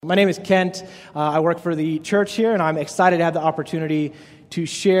My name is Kent. I work for the church here, and I'm excited to have the opportunity to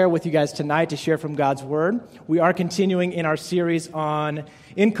share with you guys tonight, to share from God's Word. We are continuing in our series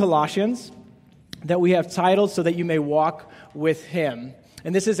in Colossians that we have titled So That You May Walk with Him.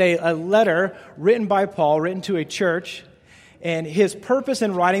 And this is a letter written by Paul, written to a church, and his purpose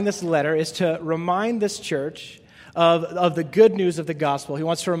in writing this letter is to remind this church of the good news of the gospel. He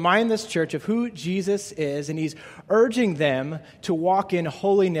wants to remind this church of who Jesus is, and he's urging them to walk in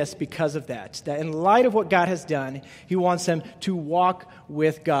holiness because of that. That in light of what God has done, he wants them to walk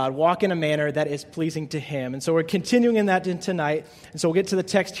with God, walk in a manner that is pleasing to him. And so we're continuing in that tonight, and so we'll get to the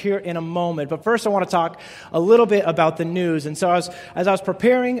text here in a moment. But first I want to talk a little bit about the news. And so as I was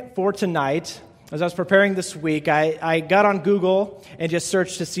preparing for tonight, as I was preparing this week, I got on Google and just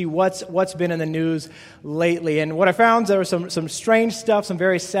searched to see what's been in the news lately. And what I found, there was some strange stuff, some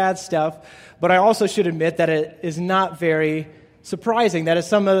very sad stuff, but I also should admit that it is not very surprising. That is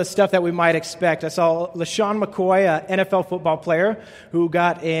some of the stuff that we might expect. I saw LaShawn McCoy, an NFL football player, who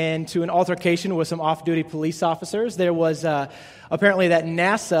got into an altercation with some off-duty police officers. There was apparently that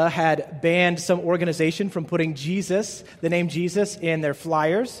NASA had banned some organization from putting the name Jesus, in their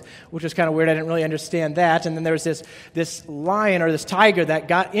flyers, which was kind of weird. I didn't really understand that. And then there was this lion or this tiger that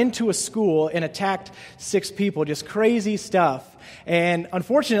got into a school and attacked 6 people. Just crazy stuff. And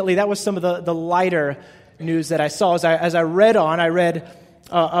unfortunately, that was some of the lighter news that I saw. As I read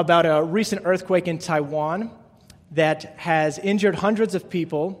about a recent earthquake in Taiwan that has injured hundreds of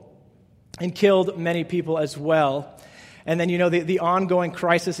people and killed many people as well. And then, the ongoing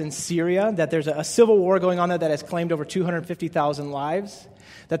crisis in Syria, that there's a civil war going on there that has claimed over 250,000 lives,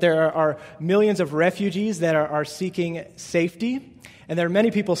 that there are millions of refugees that are seeking safety, and there are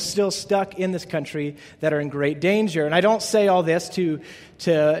many people still stuck in this country that are in great danger. And I don't say all this to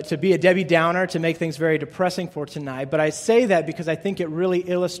be a Debbie Downer, to make things very depressing for tonight, but I say that because I think it really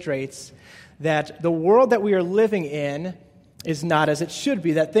illustrates that the world that we are living in is not as it should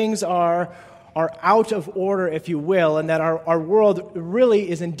be, that things are out of order, if you will, and that our world really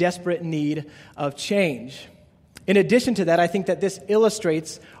is in desperate need of change. In addition to that, I think that this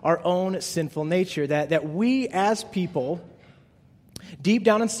illustrates our own sinful nature, that we as people, deep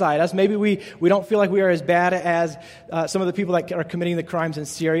down inside us, maybe we don't feel like we are as bad as some of the people that are committing the crimes in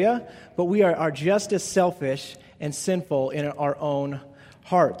Syria, but we are just as selfish and sinful in our own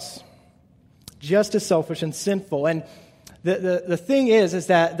hearts. Just as selfish and sinful. And the thing is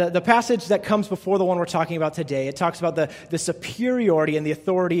that the passage that comes before the one we're talking about today, it talks about the superiority and the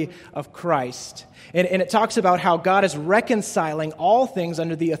authority of Christ. And it talks about how God is reconciling all things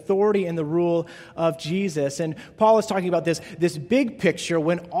under the authority and the rule of Jesus. And Paul is talking about this big picture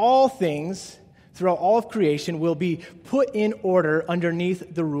when all things throughout all of creation will be put in order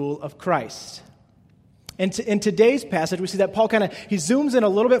underneath the rule of Christ. And in today's passage, we see that Paul he zooms in a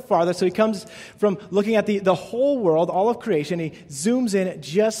little bit farther. So he comes from looking at the whole world, all of creation. He zooms in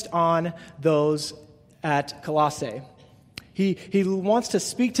just on those at Colossae. He wants to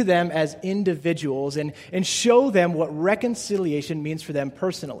speak to them as individuals and show them what reconciliation means for them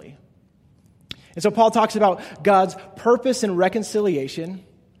personally. And so Paul talks about God's purpose in reconciliation.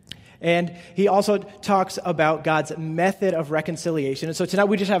 And he also talks about God's method of reconciliation. And so tonight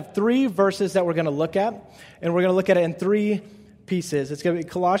we just have 3 verses that we're going to look at. And we're going to look at it in 3 pieces. It's going to be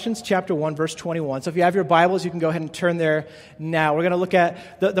Colossians chapter 1, verse 21. So if you have your Bibles, you can go ahead and turn there now. We're going to look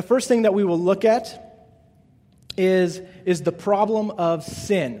at, the first thing that we will look at is the problem of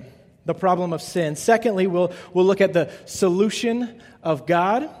sin. The problem of sin. Secondly, we'll look at the solution of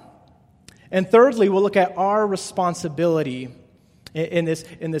God. And thirdly, we'll look at our responsibility in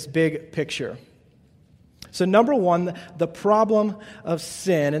this big picture. So number 1, the problem of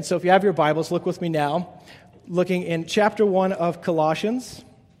sin. And so if you have your Bibles, look with me now, looking in chapter 1 of Colossians,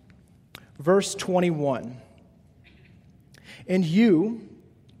 verse 21. And you,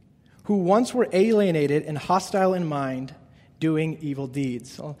 who once were alienated and hostile in mind, doing evil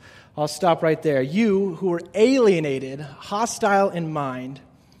deeds. I'll stop right there. You who were alienated, hostile in mind,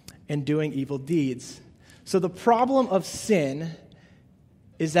 and doing evil deeds. So the problem of sin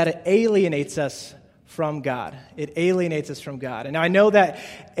is that it alienates us from God. It alienates us from God. And now I know that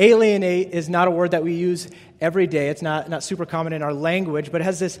alienate is not a word that we use every day. It's not super common in our language, but it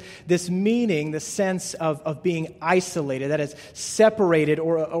has this meaning, the sense of being isolated, that is separated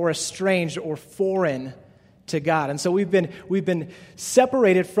or estranged or foreign to God. And so we've been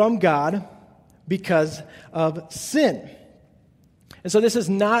separated from God because of sin. And so this is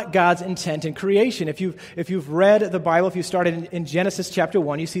not God's intent in creation. If you've read the Bible, if you started in Genesis chapter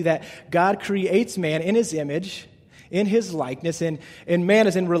 1, you see that God creates man in his image, in his likeness, and man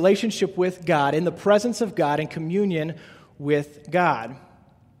is in relationship with God, in the presence of God, in communion with God.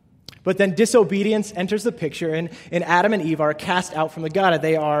 But then disobedience enters the picture, and Adam and Eve are cast out from the God.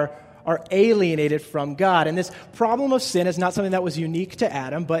 They are alienated from God. And this problem of sin is not something that was unique to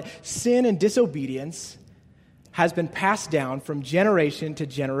Adam, but sin and disobedience has been passed down from generation to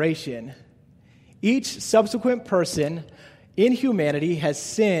generation. Each subsequent person in humanity has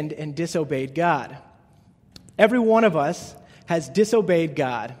sinned and disobeyed God. Every one of us has disobeyed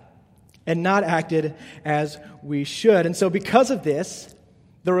God and not acted as we should. And so because of this,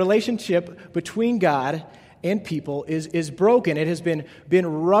 the relationship between God and people is broken. It has been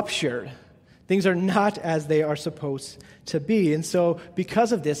ruptured. Things are not as they are supposed to be. And so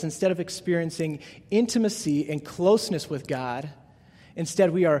because of this, instead of experiencing intimacy and closeness with God, instead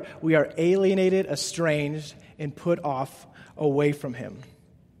we are alienated, estranged, and put off away from Him.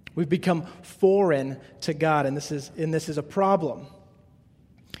 We've become foreign to God, and this is a problem.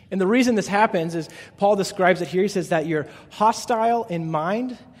 And the reason this happens is Paul describes it here. He says that you're hostile in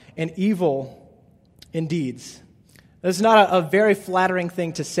mind and evil in deeds. This is not a very flattering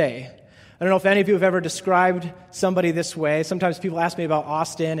thing to say. I don't know if any of you have ever described somebody this way. Sometimes people ask me about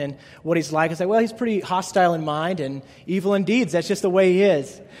Austin and what he's like. I say, well, he's pretty hostile in mind and evil in deeds. That's just the way he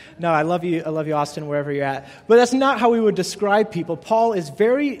is. No, I love you, Austin, wherever you're at. But that's not how we would describe people. Paul is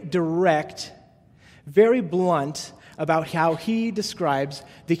very direct, very blunt about how he describes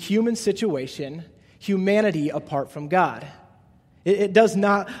the human situation, humanity apart from God. It does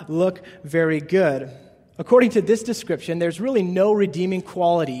not look very good. According to this description, there's really no redeeming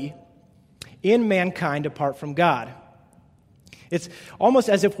quality in mankind apart from God. It's almost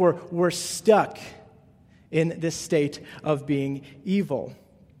as if we're stuck in this state of being evil.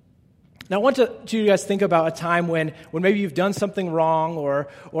 Now, I want you guys think about a time when maybe you've done something wrong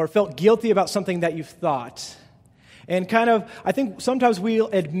or felt guilty about something that you've thought. And I think sometimes we'll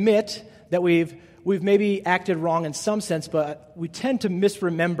admit that we've maybe acted wrong in some sense, but we tend to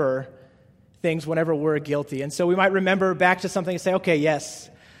misremember things whenever we're guilty. And so we might remember back to something and say, okay, yes,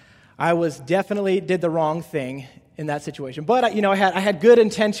 I definitely did the wrong thing in that situation. But I had good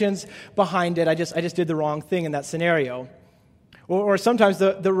intentions behind it. I just did the wrong thing in that scenario. Or sometimes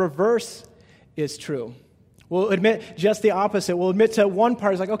the reverse is true. We'll admit just the opposite. We'll admit to one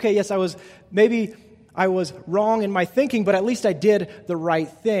part, it's like, okay, yes, I was wrong in my thinking, but at least I did the right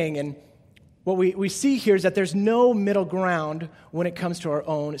thing. And what we see here is that there's no middle ground when it comes to our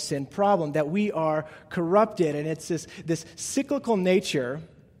own sin problem, that we are corrupted. And it's this cyclical nature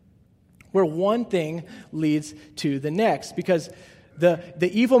where one thing leads to the next, because the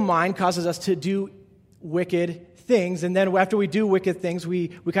evil mind causes us to do wicked things, and then after we do wicked things, we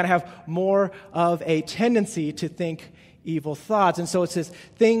kind of have more of a tendency to think evil thoughts. And so it's this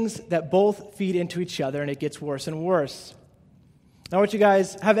things that both feed into each other, and it gets worse and worse. Now,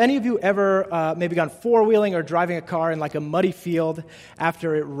 have any of you ever maybe gone four-wheeling or driving a car in like a muddy field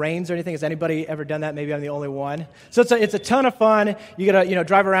after it rains or anything? Has anybody ever done that? Maybe I'm the only one. So it's a ton of fun. You gotta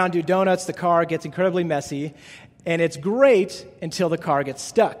drive around, do donuts. The car gets incredibly messy, and it's great until the car gets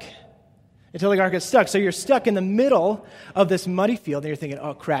stuck. So you're stuck in the middle of this muddy field, and you're thinking,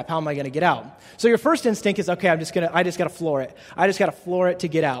 oh crap, how am I going to get out? So your first instinct is, okay, I just got to floor it. I just got to floor it to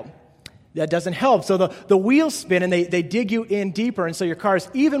get out. That doesn't help. So the wheels spin, and they dig you in deeper, and so your car is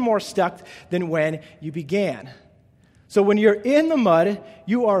even more stuck than when you began. So when you're in the mud,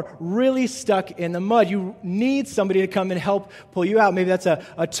 you are really stuck in the mud. You need somebody to come and help pull you out. Maybe that's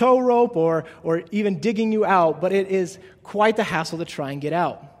a tow rope or even digging you out, but it is quite the hassle to try and get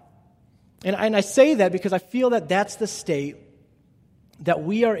out. And I say that because I feel that that's the state that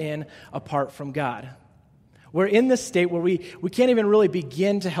we are in apart from God. We're in this state where we can't even really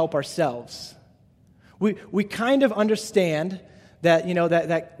begin to help ourselves. We kind of understand that,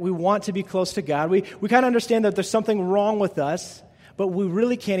 that we want to be close to God. We kind of understand that there's something wrong with us, but we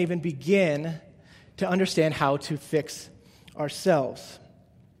really can't even begin to understand how to fix ourselves.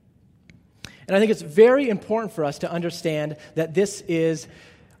 And I think it's very important for us to understand that this is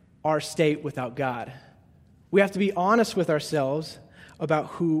our state without God. We have to be honest with ourselves about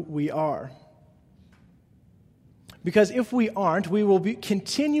who we are. Because if we aren't, we will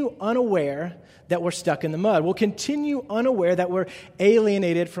continue unaware that we're stuck in the mud. We'll continue unaware that we're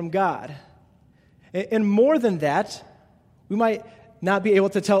alienated from God. And more than that, we might not be able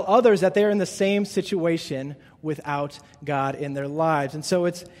to tell others that they're in the same situation without God in their lives. And so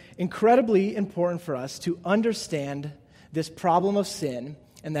it's incredibly important for us to understand this problem of sin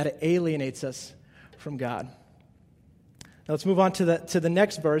and that it alienates us from God. Now let's move on to the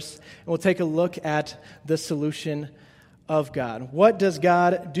next verse, and we'll take a look at the solution of God. What does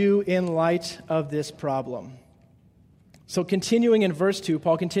God do in light of this problem? So continuing in verse 2,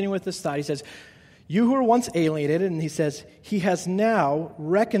 Paul continuing with this thought, he says, You who were once alienated, and he says, he has now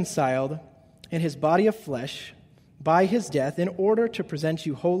reconciled in his body of flesh by his death in order to present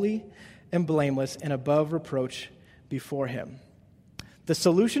you holy and blameless and above reproach before him. The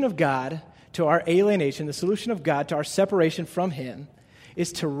solution of God to our alienation, the solution of God to our separation from him,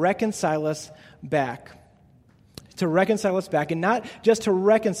 is to reconcile us back. To reconcile us back, and not just to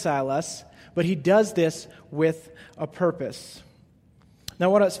reconcile us, but he does this with a purpose. Now,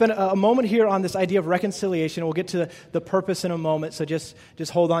 I want to spend a moment here on this idea of reconciliation. We'll get to the purpose in a moment, so just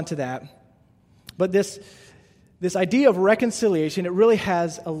hold on to that. But this idea of reconciliation, it really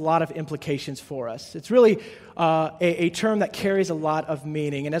has a lot of implications for us. It's really a term that carries a lot of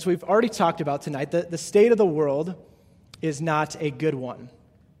meaning. And as we've already talked about tonight, the state of the world is not a good one.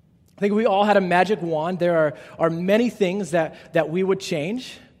 I think we all had a magic wand. There are many things that we would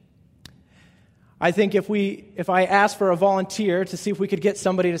change. I think if I asked for a volunteer to see if we could get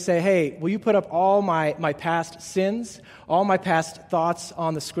somebody to say, hey, will you put up all my past sins, all my past thoughts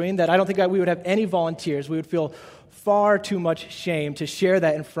on the screen, that I don't think we would have any volunteers. We would feel far too much shame to share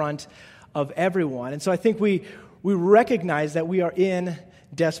that in front of everyone. And so I think we recognize that we are in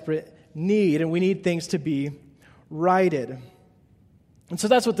desperate need, and we need things to be righted. And so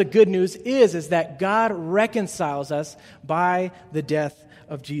that's what the good news is that God reconciles us by the death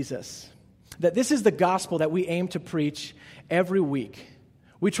of Jesus. That this is the gospel that we aim to preach every week.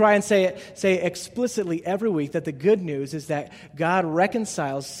 We try and say explicitly every week that the good news is that God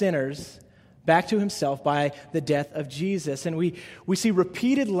reconciles sinners back to himself by the death of Jesus. And we see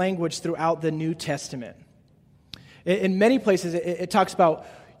repeated language throughout the New Testament. In many places, it talks about,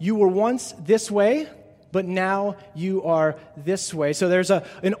 you were once this way, but now you are this way. So there's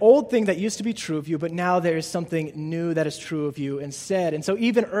an old thing that used to be true of you, but now there is something new that is true of you instead. And so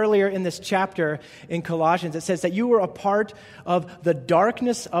even earlier in this chapter in Colossians, it says that you were a part of the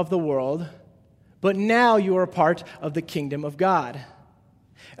darkness of the world, but now you are a part of the kingdom of God.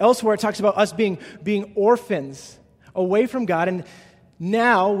 Elsewhere, it talks about us being orphans away from God, and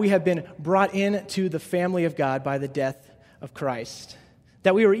now we have been brought into the family of God by the death of Christ.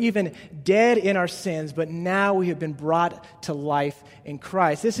 That we were even dead in our sins, but now we have been brought to life in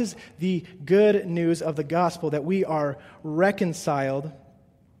Christ. This is the good news of the gospel, that we are reconciled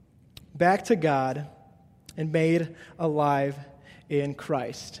back to God and made alive in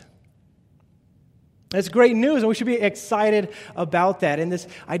Christ. It's great news, and we should be excited about that. And this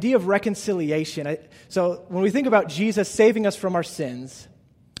idea of reconciliation. So when we think about Jesus saving us from our sins,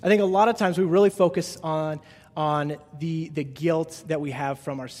 I think a lot of times we really focus on the guilt that we have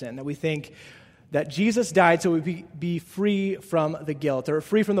from our sin, that we think that Jesus died so we be free from the guilt or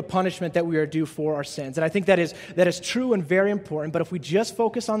free from the punishment that we are due for our sins. And I think that is true and very important, but if we just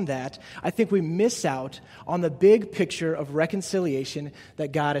focus on that, I think we miss out on the big picture of reconciliation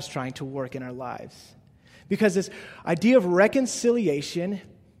that God is trying to work in our lives. Because this idea of reconciliation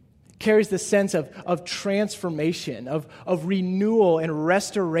carries the sense of transformation, of renewal and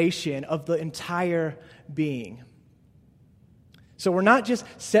restoration of the entire being. So we're not just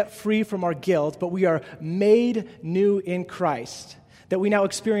set free from our guilt, but we are made new in Christ. That we now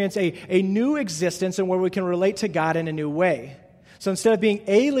experience a new existence and where we can relate to God in a new way. So instead of being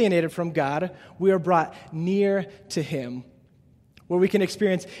alienated from God, we are brought near to Him, where we can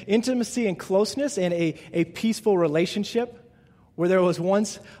experience intimacy and closeness and a peaceful relationship, where there was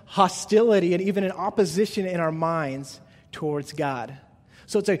once hostility and even an opposition in our minds towards God.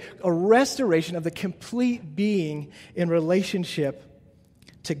 So it's a restoration of the complete being in relationship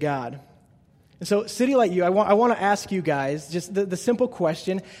to God. And so, City Light U, I want to ask you guys just the simple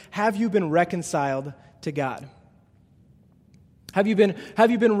question: have you been reconciled to God? Have you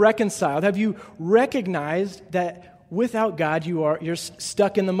been reconciled? Have you recognized that without God you're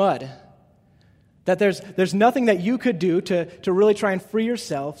stuck in the mud? That there's nothing that you could do to really try and free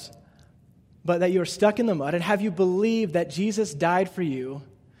yourselves, but that you're stuck in the mud? And have you believed that Jesus died for you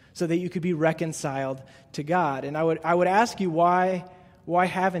so that you could be reconciled to God? And I would ask you, why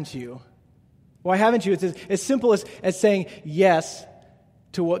haven't you? Why haven't you? It's as simple as saying yes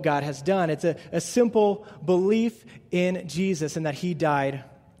to what God has done. It's a simple belief in Jesus and that He died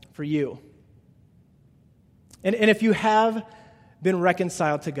for you. And if you have been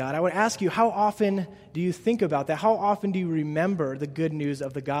reconciled to God, I would ask you, how often do you think about that? How often do you remember the good news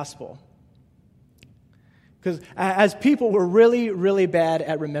of the gospel? Because as people, we're really, really bad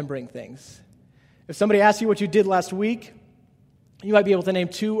at remembering things. If somebody asks you what you did last week, you might be able to name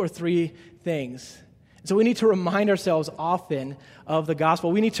 2 or 3 things. So we need to remind ourselves often of the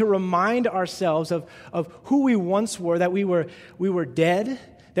gospel. We need to remind ourselves of who we once were, that we were dead,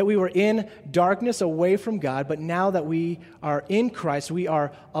 that we were in darkness away from God, but now that we are in Christ, we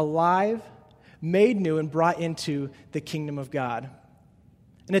are alive, made new and brought into the kingdom of God.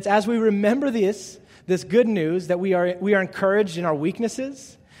 And it's as we remember this good news that we are encouraged in our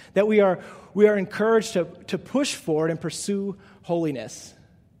weaknesses, that we are encouraged to push forward and pursue holiness.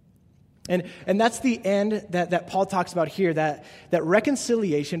 And that's the end that Paul talks about here, that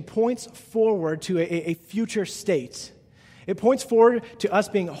reconciliation points forward to a future state. It points forward to us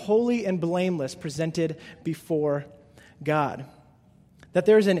being holy and blameless, presented before God. That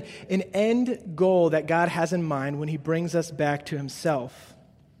there's an end goal that God has in mind when he brings us back to himself.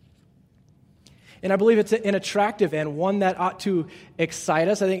 And I believe it's an attractive end, one that ought to excite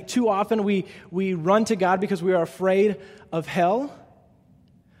us. I think too often we run to God because we are afraid of hell.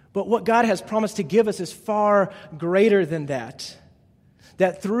 But what God has promised to give us is far greater than that.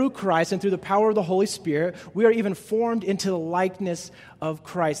 That through Christ and through the power of the Holy Spirit, we are even formed into the likeness of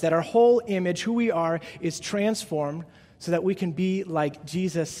Christ. That our whole image, who we are, is transformed so that we can be like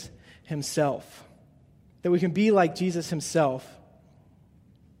Jesus himself. That we can be like Jesus himself.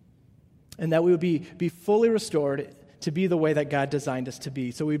 And that we would be fully restored to be the way that God designed us to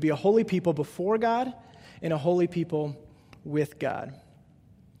be. So we'd be a holy people before God and a holy people with God.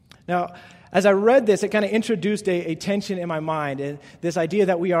 Now, as I read this, it kind of introduced a tension in my mind, and this idea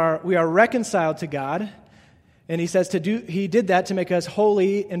that we are reconciled to God, and he says he did that to make us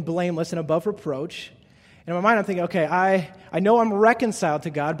holy and blameless and above reproach. And in my mind, I'm thinking, okay, I know I'm reconciled to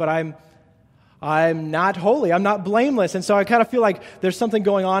God, but I'm not holy, I'm not blameless, and so I kind of feel like there's something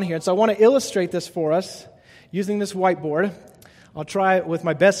going on here. And so I want to illustrate this for us using this whiteboard. I'll try it with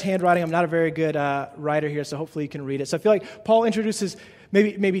my best handwriting. I'm not a very good writer here, so hopefully you can read it. So I feel like Paul introduces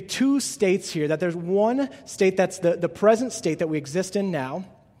maybe two states here, that there's one state that's the present state that we exist in now,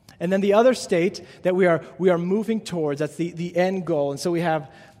 and then the other state that we are moving towards, that's the end goal. And so we have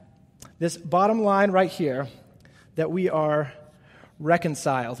this bottom line right here, that we are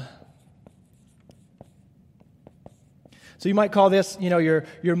reconciled. So you might call this,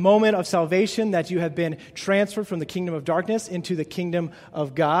 your moment of salvation, that you have been transferred from the kingdom of darkness into the kingdom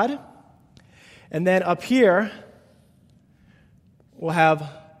of God. And then up here, we'll have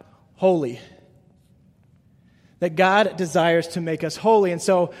holy. That God desires to make us holy. And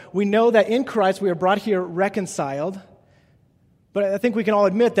so we know that in Christ we are brought here reconciled. But I think we can all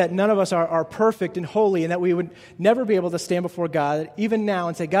admit that none of us are perfect and holy, and that we would never be able to stand before God, even now,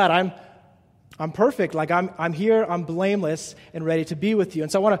 and say, God, I'm perfect, like I'm here, I'm blameless and ready to be with you.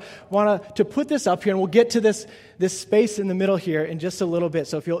 And so I want to put this up here, and we'll get to this space in the middle here in just a little bit.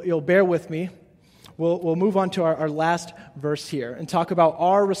 So if you'll bear with me, we'll move on to our last verse here and talk about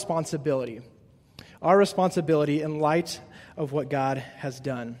our responsibility in light of what God has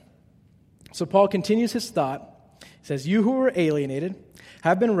done. So Paul continues his thought. He says, "You who were alienated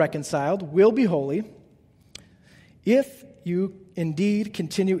have been reconciled, will be holy, if you indeed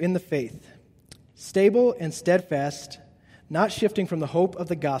continue in the faith, stable and steadfast, not shifting from the hope of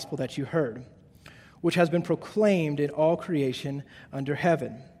the gospel that you heard, which has been proclaimed in all creation under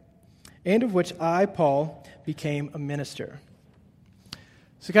heaven, and of which I, Paul, became a minister."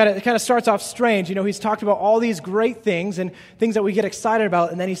 So it kind of starts off strange. He's talked about all these great things and things that we get excited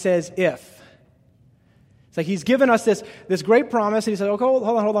about, and then he says, if. It's like he's given us this great promise, and he said, okay,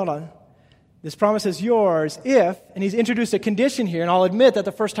 hold on. This promise is yours if, and he's introduced a condition here, and I'll admit that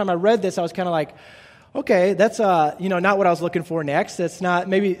the first time I read this, I was kind of like, okay, that's not what I was looking for next. That's not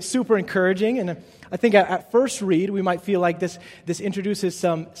maybe super encouraging, and I think at first read, we might feel like this introduces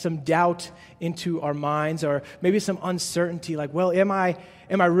some doubt into our minds, or maybe some uncertainty, like, well, am I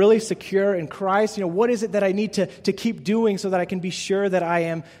really secure in Christ? What is it that I need to keep doing so that I can be sure that I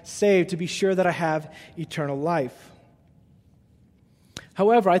am saved, to be sure that I have eternal life?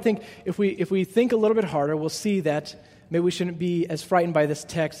 However, I think if we think a little bit harder, we'll see that maybe we shouldn't be as frightened by this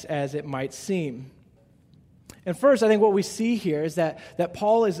text as it might seem. And first, I think what we see here is that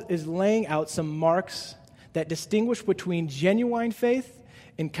Paul is laying out some marks that distinguish between genuine faith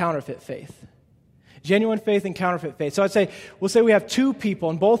and counterfeit faith. Genuine faith and counterfeit faith. So we'll say we have two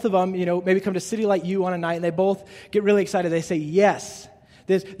people, and both of them, maybe come to City Light U on a night, and they both get really excited. They say, yes,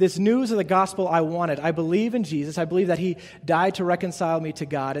 this news of the gospel I wanted. I believe in Jesus. I believe that he died to reconcile me to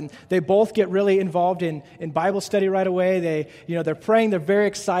God. And they both get really involved in Bible study right away. They're praying. They're very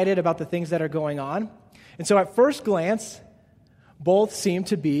excited about the things that are going on. And so at first glance, both seem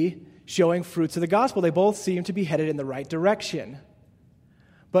to be showing fruits of the gospel. They both seem to be headed in the right direction.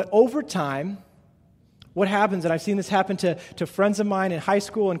 But over time, what happens, and I've seen this happen to friends of mine in high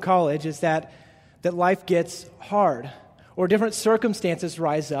school and college, is that life gets hard, or different circumstances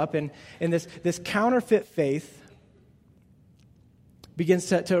rise up, and this counterfeit faith begins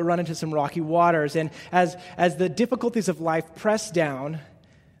to run into some rocky waters. And as the difficulties of life press down,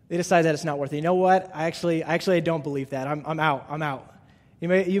 they decide that it's not worth it. You know what? I actually don't believe that. I'm out. You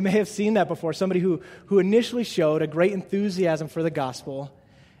may have seen that before. Somebody who initially showed a great enthusiasm for the gospel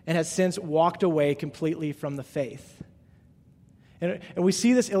and has since walked away completely from the faith. And we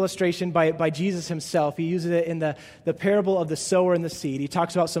see this illustration by Jesus himself. He uses it in the parable of the sower and the seed. He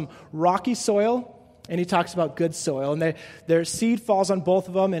talks about some rocky soil, and he talks about good soil. And their seed falls on both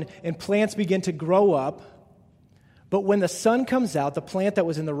of them, and plants begin to grow up. But when the sun comes out, the plant that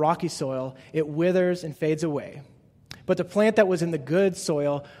was in the rocky soil, it withers and fades away. But the plant that was in the good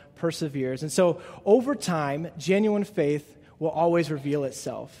soil perseveres. And so over time, genuine faith will always reveal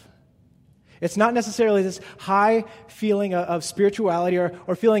itself. It's not necessarily this high feeling of spirituality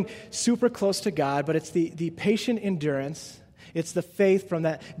or feeling super close to God, but it's the patient endurance. It's the faith from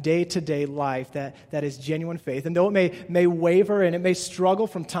that day-to-day life that is genuine faith. And though it may waver and it may struggle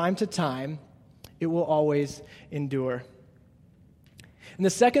from time to time, it will always endure. And the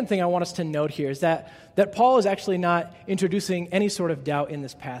second thing I want us to note here is that Paul is actually not introducing any sort of doubt in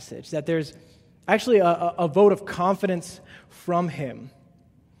this passage, that there's actually a vote of confidence from him.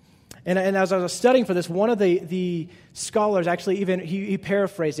 And as I was studying for this, one of the scholars actually even, he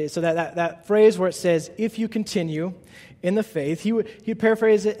paraphrased it. So that phrase where it says, if you continue in the faith, he'd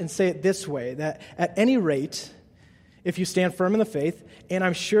paraphrase it and say it this way, that at any rate, if you stand firm in the faith, and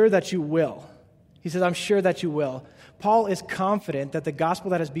I'm sure that you will. He says, I'm sure that you will. Paul is confident that the gospel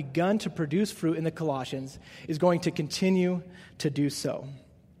that has begun to produce fruit in the Colossians is going to continue to do so.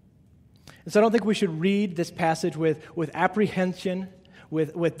 And so I don't think we should read this passage with apprehension,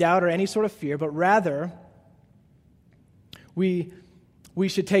 with doubt or any sort of fear, but rather we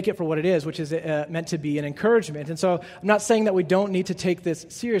should take it for what it is, which is meant to be an encouragement. And so I'm not saying that we don't need to take this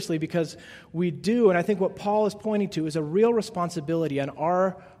seriously, because we do, and I think what Paul is pointing to is a real responsibility on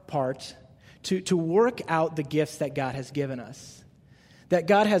our part to work out the gifts that God has given us. That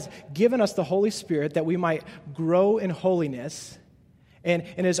God has given us the Holy Spirit that we might grow in holiness, and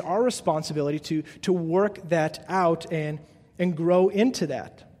it is our responsibility to work that out and grow into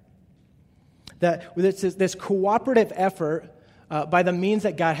that. That this cooperative effort by the means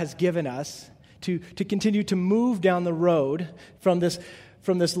that God has given us to continue to move down the road from this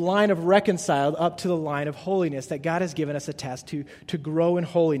line of reconciled up to the line of holiness, that God has given us a task to grow in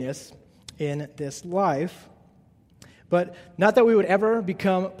holiness in this life. But not that we would ever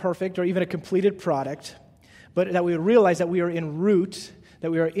become perfect or even a completed product, but that we would realize that we are en route, that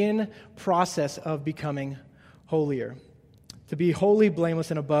we are in process of becoming holier. To be holy,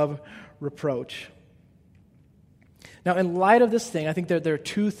 blameless, and above reproach. Now, in light of this thing, I think that there are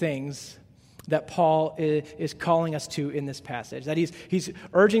two things that Paul is calling us to in this passage, that he's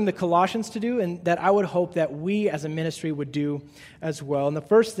urging the Colossians to do, and that I would hope that we as a ministry would do as well. And the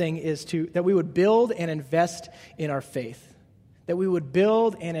first thing is that we would build and invest in our faith. That we would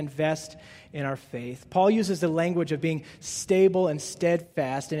build and invest in our faith. Paul uses the language of being stable and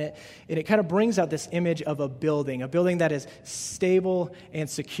steadfast, and it kind of brings out this image of a building that is stable and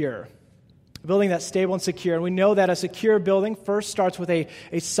secure. A building that's stable and secure. And we know that a secure building first starts with a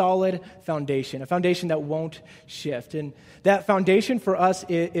solid foundation, a foundation that won't shift. And that foundation for us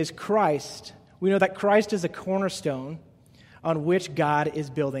is Christ. We know that Christ is a cornerstone on which God is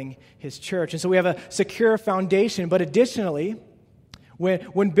building his church. And so we have a secure foundation, but additionally,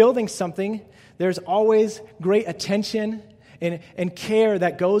 when building something, there's always great attention and care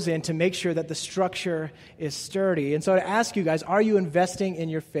that goes in to make sure that the structure is sturdy. And so to ask you guys, are you investing in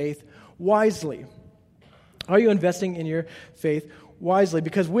your faith wisely? Are you investing in your faith wisely?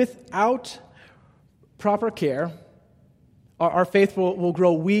 Because without proper care, our faith will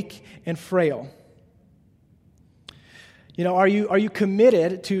grow weak and frail. You know, are you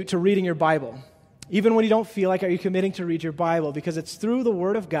committed to reading your Bible? Even when you don't feel like, are you committing to read your Bible? Because it's through the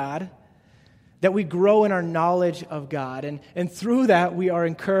Word of God that we grow in our knowledge of God. And through that, we are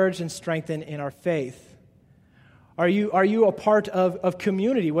encouraged and strengthened in our faith. Are you a part of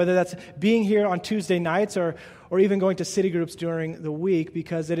community, whether that's being here on Tuesday nights or even going to city groups during the week?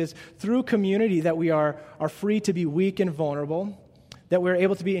 Because it is through community that we are free to be weak and vulnerable, that we're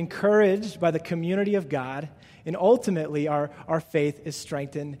able to be encouraged by the community of God, and ultimately our faith is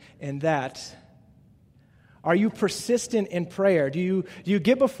strengthened in that. Are you persistent in prayer? Do you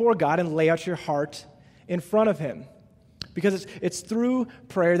get before God and lay out your heart in front of Him? Because it's through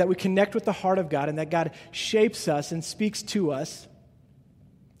prayer that we connect with the heart of God and that God shapes us and speaks to us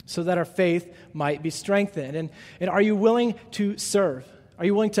so that our faith might be strengthened. And are you willing to serve? Are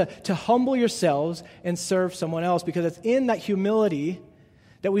you willing to humble yourselves and serve someone else? Because it's in that humility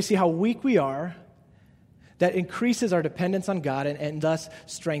that we see how weak we are, that increases our dependence on God and thus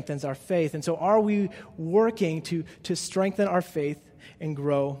strengthens our faith. And so are we working to strengthen our faith and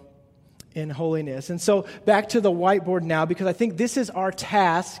grow in holiness? And so back to the whiteboard now, because I think this is our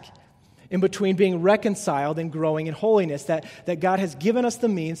task in between being reconciled and growing in holiness, that God has given us the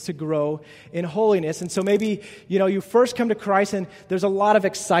means to grow in holiness. And so maybe, you first come to Christ and there's a lot of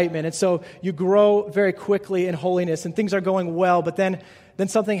excitement. And so you grow very quickly in holiness and things are going well, but then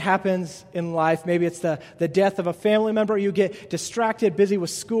something happens in life. Maybe it's the death of a family member. You get distracted, busy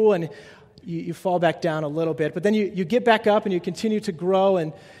with school, and you fall back down a little bit. But then you get back up and you continue to grow,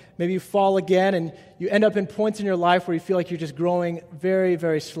 and maybe you fall again, and you end up in points in your life where you feel like you're just growing very,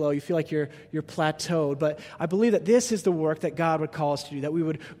 very slow. You feel like you're plateaued. But I believe that this is the work that God would call us to do, that we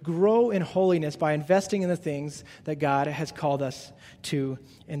would grow in holiness by investing in the things that God has called us to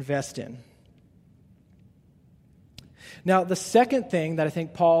invest in. Now, the second thing that I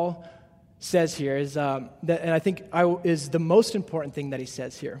think Paul says here is, and I think is the most important thing that he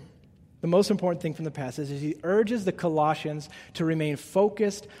says here. The most important thing from the passage is he urges the Colossians to remain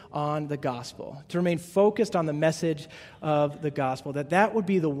focused on the gospel, to remain focused on the message of the gospel, that would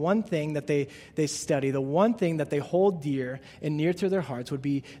be the one thing that they study, the one thing that they hold dear and near to their hearts would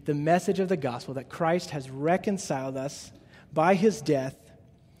be the message of the gospel, that Christ has reconciled us by his death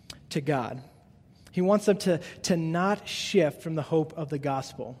to God. He wants them to not shift from the hope of the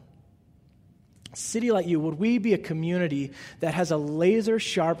gospel. City Light U, would we be a community that has a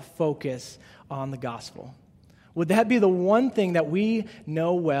laser-sharp focus on the gospel? Would that be the one thing that we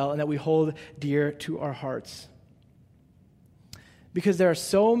know well and that we hold dear to our hearts? Because there are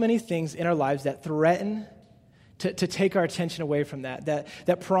so many things in our lives that threaten to take our attention away from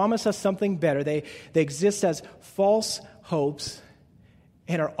that promise us something better. They exist as false hopes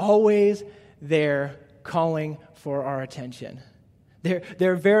and are always there calling for our attention.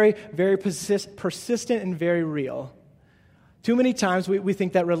 They're very, very persistent and very real. Too many times we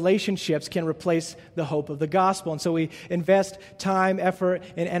think that relationships can replace the hope of the gospel, and so we invest time, effort,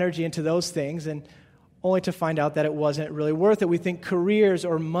 and energy into those things, and only to find out that it wasn't really worth it. We think careers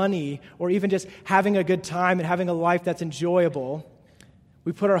or money or even just having a good time and having a life that's enjoyable,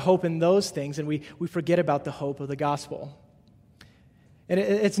 we put our hope in those things, and we forget about the hope of the gospel. And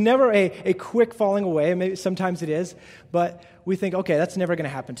it's never a quick falling away. Maybe sometimes it is, but we think, okay, that's never going to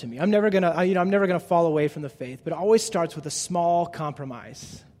happen to me. I'm never going to fall away from the faith. But it always starts with a small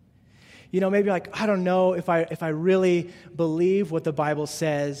compromise. Maybe like, I don't know if I really believe what the Bible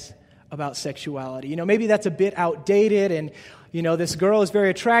says about sexuality. Maybe that's a bit outdated, and this girl is very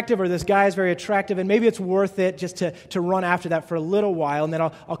attractive or this guy is very attractive, and maybe it's worth it just to run after that for a little while, and then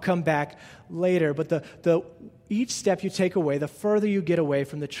I'll come back later. But each step you take away, the further you get away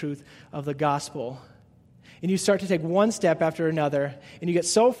from the truth of the gospel. And you start to take one step after another, and you get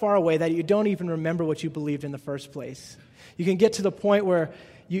so far away that you don't even remember what you believed in the first place. You can get to the point where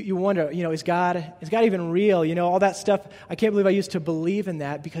you wonder, is God even real? All that stuff, I can't believe I used to believe in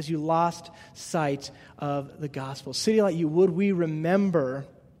that, because you lost sight of the gospel. City Light U, would we remember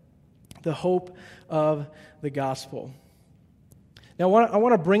the hope of the gospel? Now, I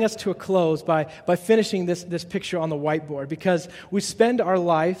want to bring us to a close by finishing this picture on the whiteboard, because we spend our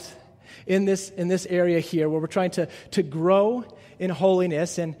lives in this area here where we're trying to grow in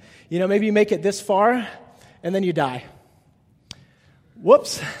holiness, and maybe you make it this far and then you die.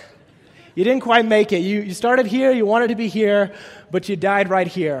 Whoops. You didn't quite make it. You started here, you wanted to be here, but you died right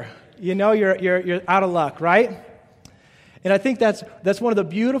here. You're out of luck, right? And I think that's one of the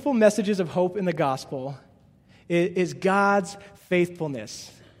beautiful messages of hope in the gospel is God's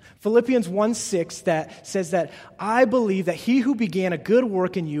faithfulness. Philippians 1:6 that says that I believe that he who began a good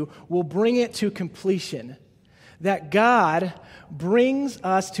work in you will bring it to completion. That God brings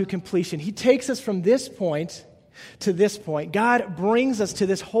us to completion. He takes us from this point to this point. God brings us to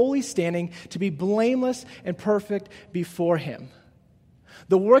this holy standing to be blameless and perfect before him.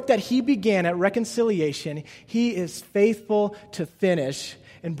 The work that he began at reconciliation, he is faithful to finish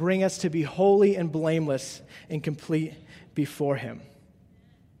and bring us to be holy and blameless and complete before him.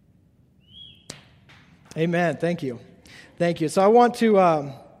 Amen. Thank you. So I want to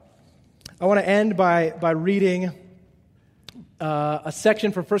end by reading a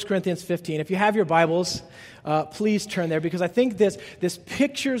section from 1 Corinthians 15. If you have your Bibles, please turn there, because I think this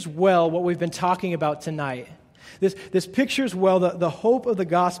pictures well what we've been talking about tonight. This pictures well the hope of the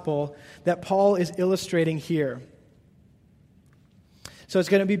gospel that Paul is illustrating here. So it's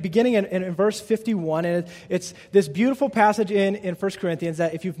going to be beginning in verse 51, and it's this beautiful passage in 1 Corinthians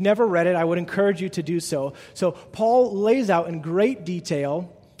that if you've never read it, I would encourage you to do so. So Paul lays out in great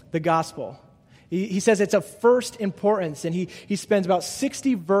detail the gospel. He says it's of first importance, and he spends about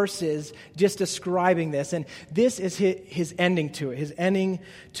 60 verses just describing this. And this is his ending to it, his ending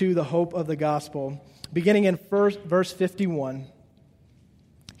to the hope of the gospel. Beginning in verse 51,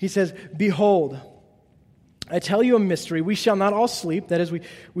 he says, "Behold, I tell you a mystery. We shall not all sleep, that is,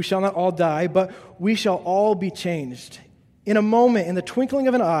 we shall not all die, but we shall all be changed. In a moment, in the twinkling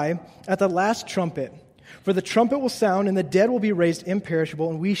of an eye, at the last trumpet. For the trumpet will sound, and the dead will be raised imperishable,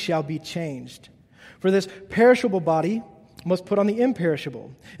 and we shall be changed. For this perishable body must put on the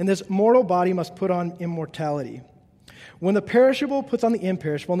imperishable, and this mortal body must put on immortality. When the perishable puts on the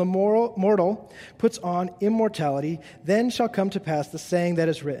imperishable, and the mortal puts on immortality, then shall come to pass the saying that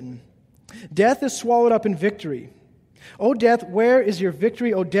is written, Death is swallowed up in victory. O death, where is your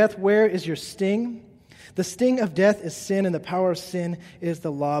victory? O death, where is your sting? The sting of death is sin, and the power of sin is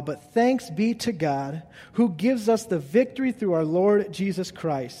the law. But thanks be to God, who gives us the victory through our Lord Jesus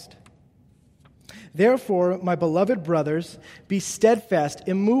Christ. Therefore, my beloved brothers, be steadfast,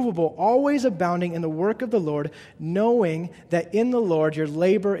 immovable, always abounding in the work of the Lord, knowing that in the Lord your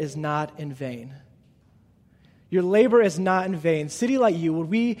labor is not in vain." Your labor is not in vain. City like you, would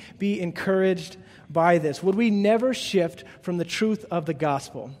we be encouraged by this? Would we never shift from the truth of the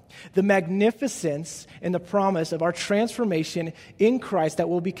gospel? The magnificence and the promise of our transformation in Christ that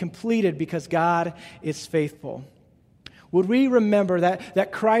will be completed because God is faithful. Would we remember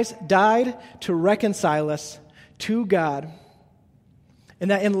that Christ died to reconcile us to God?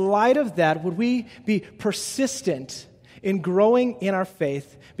 And that in light of that, would we be persistent in growing in our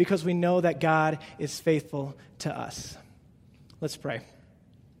faith because we know that God is faithful to us? Let's pray.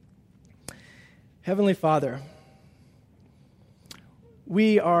 Heavenly Father,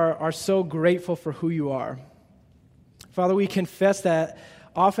 we are so grateful for who you are. Father, we confess that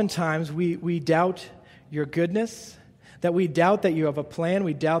oftentimes we doubt your goodness, that we doubt that you have a plan,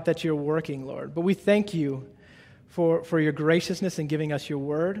 we doubt that you're working, Lord. But we thank you for your graciousness in giving us your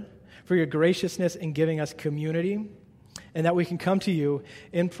word, for your graciousness in giving us community, and that we can come to you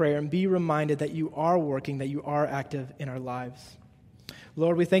in prayer and be reminded that you are working, that you are active in our lives.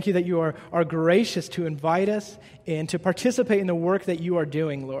 Lord, we thank you that you are gracious to invite us and to participate in the work that you are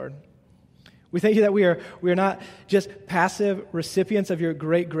doing, Lord. We thank you that we are not just passive recipients of your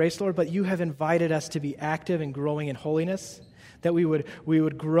great grace, Lord, but you have invited us to be active and growing in holiness, that we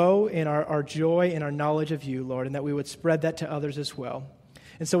would grow in our joy and our knowledge of you, Lord, and that we would spread that to others as well.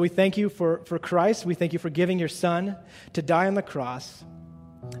 And so we thank you for Christ. We thank you for giving your Son to die on the cross,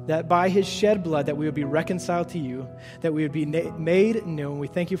 that by his shed blood that we would be reconciled to you, that we would be made new. And we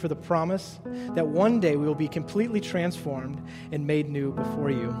thank you for the promise that one day we will be completely transformed and made new before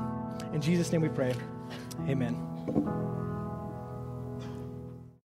you. In Jesus' name we pray. Amen.